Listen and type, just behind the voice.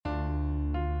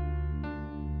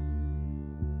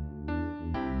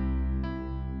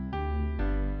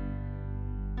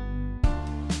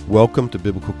Welcome to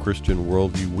Biblical Christian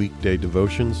Worldview Weekday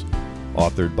Devotions,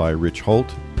 authored by Rich Holt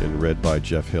and read by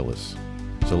Jeff Hillis.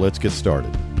 So let's get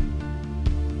started.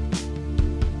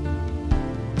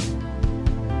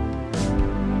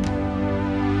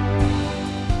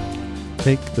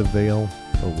 Take the veil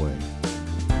away.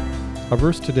 Our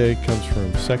verse today comes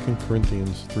from 2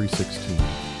 Corinthians 3:16.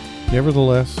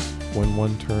 Nevertheless, when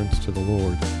one turns to the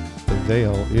Lord, the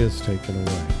veil is taken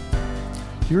away.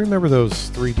 Do you remember those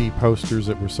 3D posters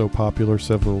that were so popular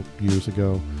several years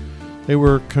ago? They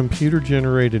were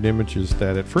computer-generated images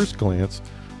that at first glance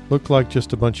looked like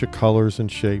just a bunch of colors and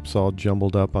shapes all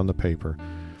jumbled up on the paper.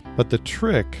 But the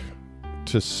trick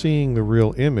to seeing the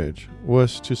real image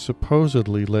was to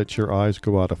supposedly let your eyes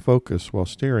go out of focus while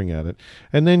staring at it,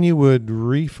 and then you would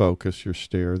refocus your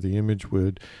stare. The image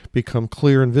would become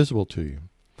clear and visible to you.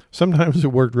 Sometimes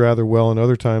it worked rather well, and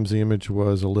other times the image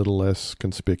was a little less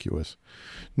conspicuous.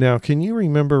 Now, can you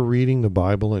remember reading the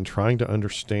Bible and trying to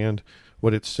understand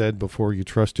what it said before you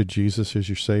trusted Jesus as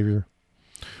your Savior?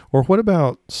 Or what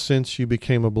about since you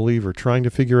became a believer, trying to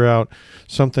figure out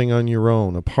something on your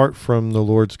own, apart from the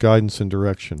Lord's guidance and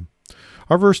direction?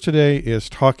 Our verse today is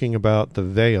talking about the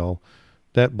veil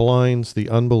that blinds the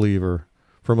unbeliever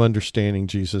from understanding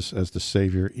Jesus as the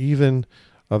Savior, even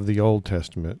of the Old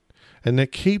Testament, and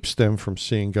that keeps them from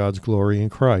seeing God's glory in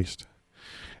Christ.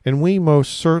 And we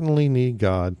most certainly need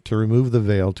God to remove the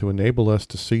veil to enable us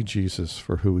to see Jesus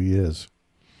for who he is.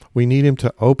 We need him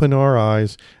to open our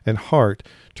eyes and heart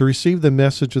to receive the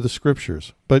message of the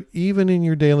Scriptures. But even in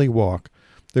your daily walk,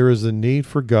 there is a need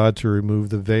for God to remove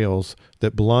the veils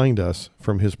that blind us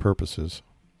from his purposes.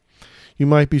 You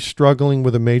might be struggling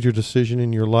with a major decision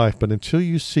in your life, but until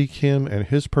you seek him and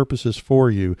his purposes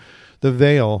for you, the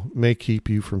veil may keep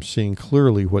you from seeing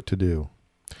clearly what to do.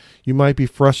 You might be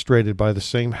frustrated by the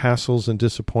same hassles and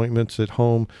disappointments at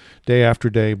home day after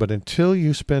day, but until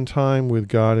you spend time with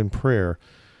God in prayer,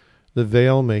 the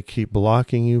veil may keep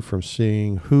blocking you from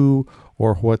seeing who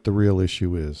or what the real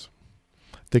issue is.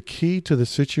 The key to the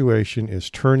situation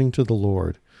is turning to the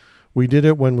Lord. We did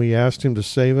it when we asked him to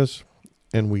save us,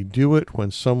 and we do it when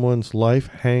someone's life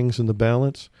hangs in the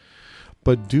balance.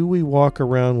 But do we walk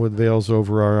around with veils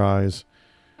over our eyes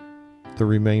the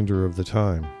remainder of the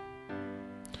time?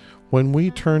 When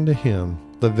we turn to him,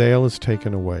 the veil is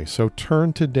taken away. So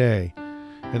turn today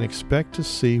and expect to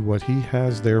see what he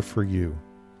has there for you.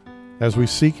 As we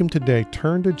seek him today,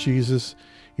 turn to Jesus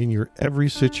in your every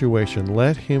situation.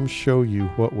 Let him show you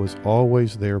what was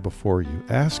always there before you.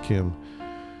 Ask him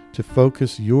to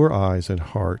focus your eyes and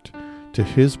heart to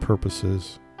his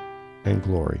purposes and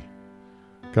glory.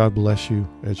 God bless you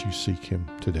as you seek him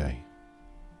today.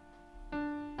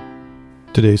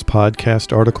 Today's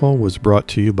podcast article was brought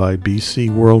to you by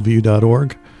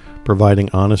bcworldview.org, providing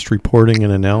honest reporting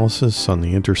and analysis on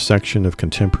the intersection of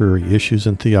contemporary issues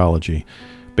and theology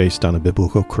based on a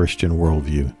biblical Christian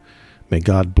worldview. May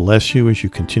God bless you as you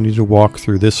continue to walk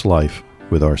through this life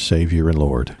with our Savior and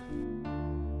Lord.